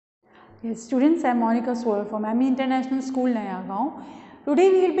Yes, students, I am Monica Soral from Ami International School, Naya Gaon. Today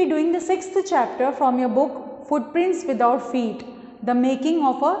we will be doing the 6th chapter from your book Footprints Without Feet, The Making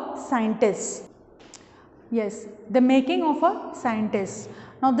of a Scientist. Yes, the making of a scientist.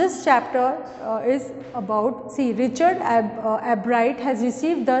 Now this chapter is about, see, Richard Albright has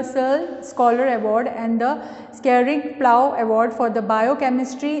received the Searle Scholar Award and the Scaring Plough Award for the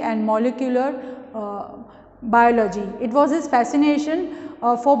biochemistry and molecular biology. It was his fascination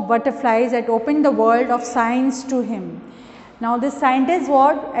for butterflies that opened the world of science to him. Now this scientist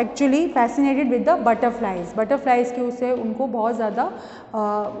was actually fascinated with the butterflies. Butterflies के उससे उनको बहुत ज़्यादा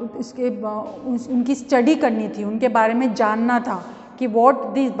उनकी study करनी थी, उनके बारे में जानना था कि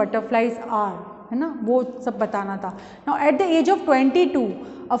what these butterflies are, है ना, वो सब बताना था. Now at the age of 22,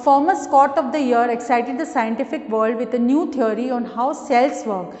 a former Scot of the Year excited the scientific world with a new theory on how cells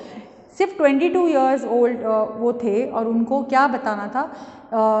work. सिर्फ 22 ईयर्स ओल्ड वो थे और उनको क्या बताना था,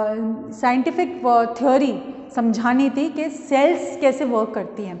 साइंटिफिक थ्योरी समझानी थी कि सेल्स कैसे वर्क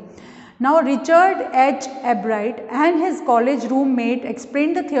करती हैं. Now Richard H. Albright and his college roommate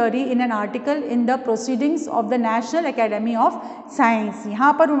explained the theory in an article in the Proceedings of the National Academy of Science.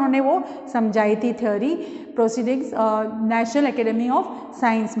 यहाँ पर उन्होंने वो समझाई थी theory Proceedings National Academy of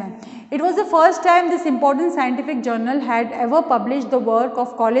Science में. It was the first time this important scientific journal had ever published the work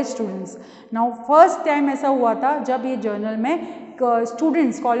of college students. Now first time ऐसा हुआ था जब ये journal में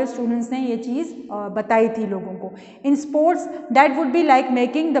स्टूडेंट्स, कॉलेज स्टूडेंट्स ने ये चीज़ बताई थी लोगों को. In sports that would be like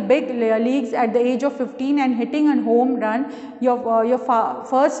making the big leagues at the age of 15 and hitting N home run your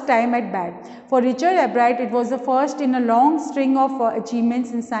first time eight bat. For Richard एब्राइट it was the first in a long string of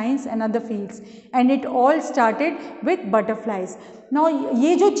achievements in science and other fields and it all started with butterflies. ना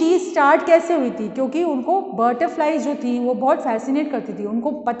ये जो चीज़ start कैसे हुई थी, क्योंकि उनको butterflies जो थी वो बहुत फैसिनेट करती थी.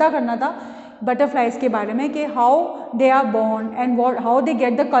 उनको पता करना था बटरफ्लाइज के बारे में कि how they are born and how they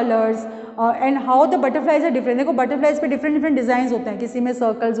get the colours and how the butterflies are different. देखो बटरफ्लाइज पे डिफरेंट डिफरेंट डिज़ाइंस होते हैं, किसी में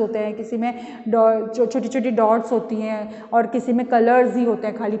सर्कल्स होते हैं, किसी में छोटी छोटी डॉट्स होती हैं और किसी में कलर्स ही होते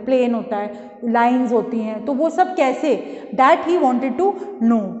हैं, खाली प्लेन होता है, लाइंस होती हैं. तो वो सब कैसे, that he wanted to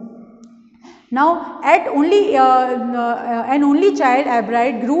know. Now, at an only child,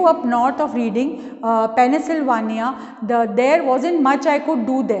 Albright grew up north of Reading, Pennsylvania. There wasn't much I could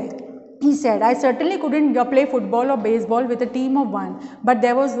do there. He said, I certainly couldn't play football or baseball with a team of one, but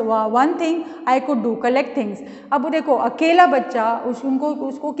there was one thing I could do, collect things. अब देखो अकेला बच्चा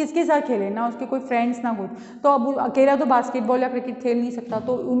उसको किसके साथ खेले, ना उसके कोई फ्रेंड्स ना कुछ, तो अब अकेला तो बास्केटबॉल या क्रिकेट खेल नहीं सकता.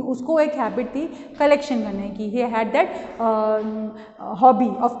 तो उसको एक हैबिट थी कलेक्शन करने की. He had that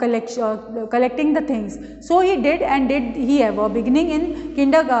hobby of collecting the things. So he did, and did he ever. Beginning in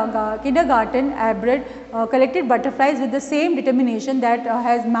kindergarten, Albright collected butterflies with the same determination that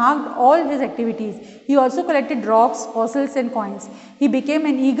has marked all his activities. He also collected rocks, fossils and coins. He became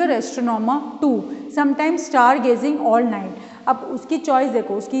an eager astronomer too, sometimes stargazing all night. अब उसकी choice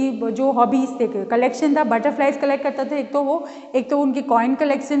देखो, उसकी जो hobbies थे, collection था, butterflies collect करता था, एक तो उनकी coin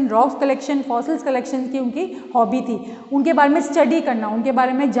collection, rocks collection, fossils collection की उनकी हॉबी थी. उनके बारे में स्टडी करना, उनके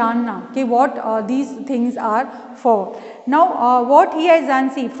बारे में जानना कि what these things are for. Now what he has done,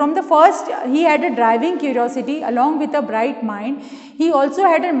 C, from the first he had a driving curiosity along with a bright mind. He also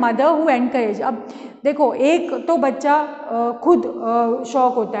had a mother who encourage. अब देखो, एक तो बच्चा खुद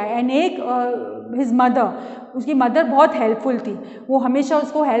शौक होता है, and एक हिज मदर, उसकी मदर बहुत हेल्पफुल थी, वो हमेशा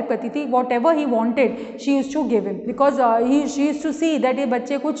उसको हेल्प करती थी. What ever he wanted she use to give him, because she use to see that ये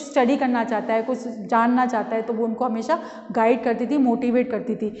बच्चे कुछ स्टडी करना चाहता है, कुछ जानना चाहता है, तो वो उनको हमेशा गाइड करती थी, मोटिवेट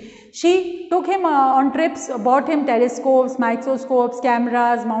करती थी. She took him on trips, bought him telescopes, microscopes,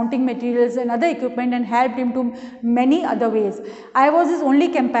 cameras, mounting materials and other equipment and helped him to many other ways. I was his only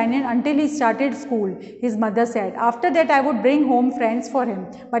companion until he started school, his mother said. After that I would bring home friends for him,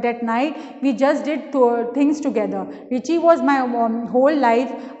 but at night we just did things together. Richie was my whole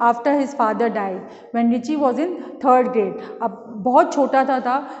life after his father died, when Richie was in 3rd grade. अब बहुत छोटा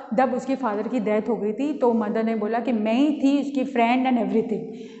था जब उसके father की death हो गई थी, तो मदर ने बोला कि मैं ही थी उसकी friend and everything.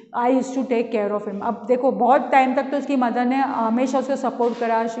 I use to take care of him. अब देखो, बहुत टाइम तक तो उसकी मदर ने हमेशा उसको सपोर्ट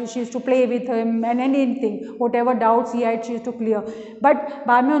करा. She use to play with him and anything, what ever doubts he had she use to clear. But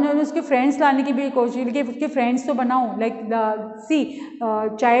बाद में उन्होंने उसके फ्रेंड्स लाने की भी कोशिश की कि उसके फ्रेंड्स तो बनाओ, like C,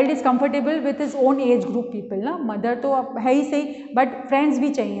 child is comfortable with his own age group people ना. मदर तो है ही सही, बट फ्रेंड्स भी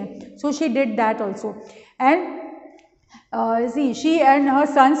चाहिए. So she did that also. And She and her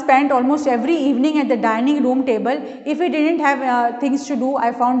son spent almost every evening at the dining room table. If he didn't have things to do,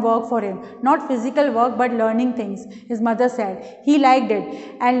 I found work for him. Not physical work, but learning things, his mother said. He liked it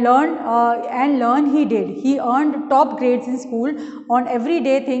and learn he did. He earned top grades in school. On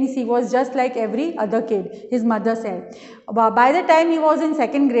everyday things, he was just like every other kid, his mother said. By the time he was in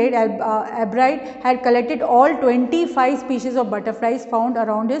second grade, Albright had collected all 25 species of butterflies found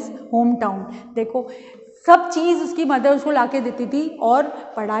around his hometown. देखो सब चीज़ उसकी mother उसको ला के देती थी और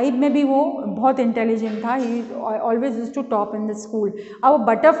पढ़ाई में भी वो बहुत इंटेलिजेंट था. ही always used to top in the school. अब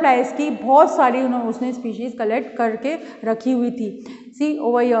बटरफ्लाइज की बहुत सारी उसने स्पीशीज़ कलेक्ट करके रखी हुई थी. See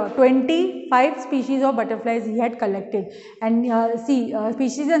over here 25 species of butterflies he had collected and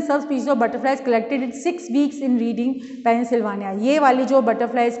species and subspecies of butterflies collected in 6 weeks in reading Pennsylvania. ये वाली जो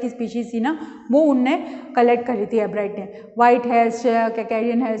butterflies की species थी ना वो उनने कलेक्ट करी थी एब्राइट ने. वाइट हेयरस्टक,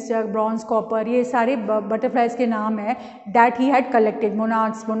 कैकेरियन हेयरस्टक, ब्रॉन्ज कॉपर, ये सारे बटरफ्लाइज के नाम है that he had collected.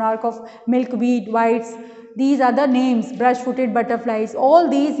 Monarchs, monarch of milkweed, whites, these are the names. Brush footed butterflies, all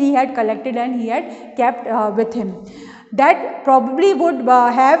these he had collected and he had kept with him. That probably would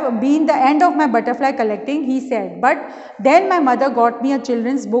have been the end of my butterfly collecting, he said. But then my mother got me a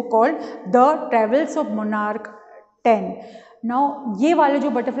children's book called The Travels of Monarch 10. Now ये वाले जो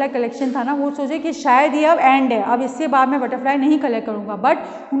butterfly collection था ना वो सोचे कि शायद ये अब एंड है, अब इससे बाद में बटरफ्लाई नहीं कलेक्ट करूँगा.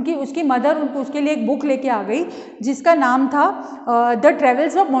 बट उसकी मदर उनको उसके लिए एक बुक लेके आ गई जिसका नाम था the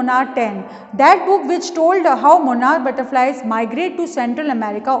travels of monarch 10. That book which told how monarch butterflies migrate to central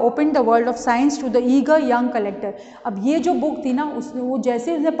America open the world of science to the eager young collector. अब ये जो बुक थी ना वो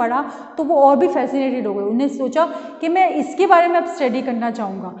जैसे उसने पढ़ा तो वो और भी फैसिनेटेड हो गए. उन्हें सोचा कि मैं इसके बारे में अब स्टडी करना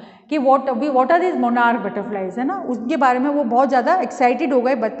चाहूँगा कि what are this monarch butterflies, है ना. उसके बारे में वो बहुत ज़्यादा एक्साइटेड हो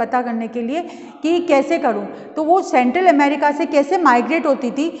गए पता करने के लिए कि कैसे करूं. तो वो सेंट्रल अमेरिका से कैसे माइग्रेट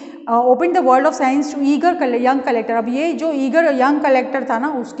होती थी. Open the world of science to eager young collector. अब ये जो ईगर यंग कलेक्टर था ना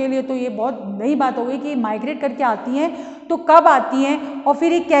उसके लिए तो ये बहुत नई बात हो गई कि माइग्रेट करके आती हैं तो कब आती हैं और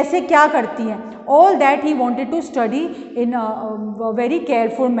फिर ये कैसे क्या करती हैं. All that he wanted to study in very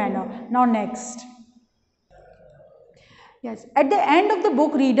careful manner. Now next. Yes, at the end of the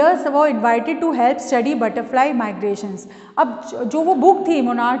book, readers were invited to help study butterfly migrations. अब जो वो बुक थी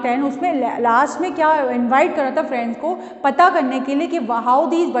मोनार्क 10 उसमें लास्ट में क्या इनवाइट करा था friends को पता करने के लिए कि हाउ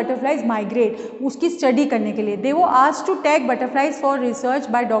दीज बटरफ्लाइज माइग्रेट, उसकी स्टडी करने के लिए. दे वो asked to take butterflies for research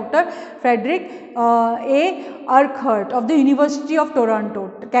by doctor Frederick A अर्कहर्ट of the University of Toronto,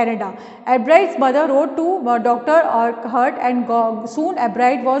 Canada. Albright's mother wrote to Dr. Urquhart and soon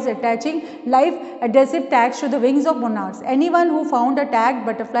Albright was attaching live adhesive tags to the wings of monarchs. Anyone who found a tagged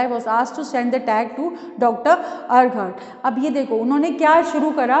butterfly was asked to send the tag to Dr. Urquhart. अब ये देखो उन्होंने क्या शुरू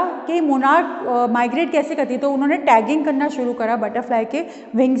करा कि monarch migrate कैसे करती, तो उन्होंने टैगिंग करना शुरू करा बटरफ्लाई के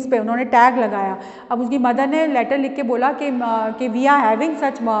विंग्स पे, उन्होंने टैग लगाया. अब उसकी मदर ने लेटर लिख के बोला कि we are having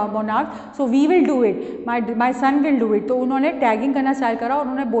such monarch so we will do it, my sun will do it. तो उन्होंने टैगिंग करना स्टार्ट करा और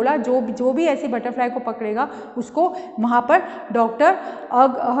उन्होंने बोला जो भी ऐसी बटरफ्लाई को पकड़ेगा उसको वहाँ पर डॉक्टर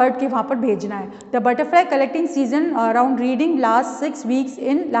हर्ट के वहाँ पर भेजना है. The butterfly collecting season around reading last 6 weeks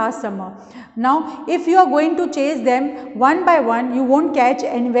in last summer. Now, if you are going to chase them one by one, you won't catch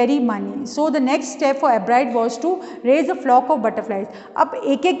any very many. So the next step for Albright was to raise a flock of butterflies. अब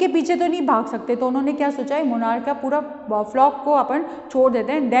एक एक के पीछे तो नहीं भाग सकते, तो उन्होंने क्या सोचा है मोनार्क का पूरा फ्लॉक को अपन छोड़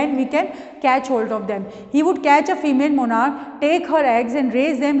देते हैं. Then we can catch hold of them. He would catch a female monarch, take her eggs and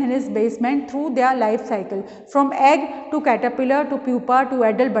raise them in his basement through their life cycle, from egg to caterpillar to pupa to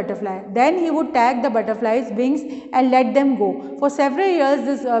adult butterfly. Then he would tag the butterflies' wings and let them go. For several years,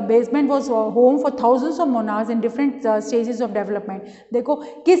 this basement was home for thousands of monarchs in different stages of development. देखो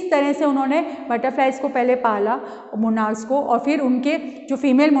किस तरह से उन्होंने butterflies को पहले पाला monarchs को और फिर उनके जो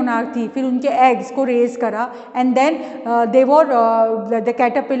फीमेल मोनार्क थी फिर उनके एग्स को रेज करा and then they were the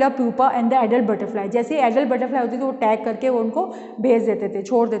caterpillar pupa and the adult butterfly. जैसे एडल्ट बटरफ्लाई होती थी वो टैग करके वो उनको भेज देते थे,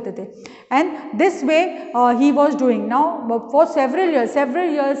 छोड़ देते थे. And this way he was doing now for several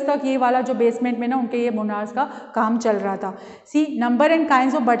years तक ये वाला जो बेसमेंट में ना उनके ये मोनार्क्स का काम चल रहा था. सी number and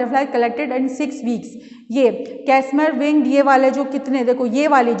kinds of butterfly collected in 6 weeks. ये कैस्मर विंग ये वाले जो कितने देखो ये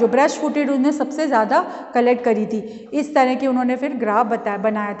वाली जो ब्रश फुटेड उन्होंने सबसे ज़्यादा कलेक्ट करी थी. इस तरह की उन्होंने फिर ग्राफ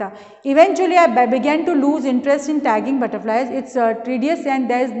बनाया था. Eventually I begin to lose interest in tagging butterflies. It's tedious and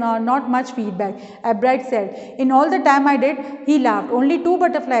there is not much feedback, Albright said. In all the time I did, he laughed. Only 2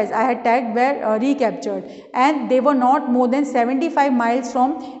 butterflies I had tagged were recaptured and they were not more than 75 miles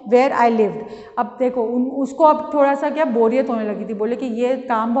from where I lived. अब देखो उसको अब थोड़ा सा क्या बोरियत होने लगी थी, बोले कि ये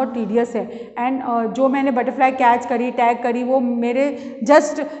काम बहुत टीडियस है एंड जो मैंने बटरफ्लाई कैच करी टैग करी वो मेरे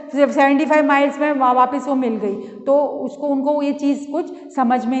जस्ट 75 माइल्स में वापस वो मिल गई, तो उनको ये चीज़ कुछ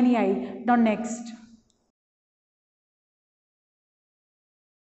समझ में नहीं आई. Now next.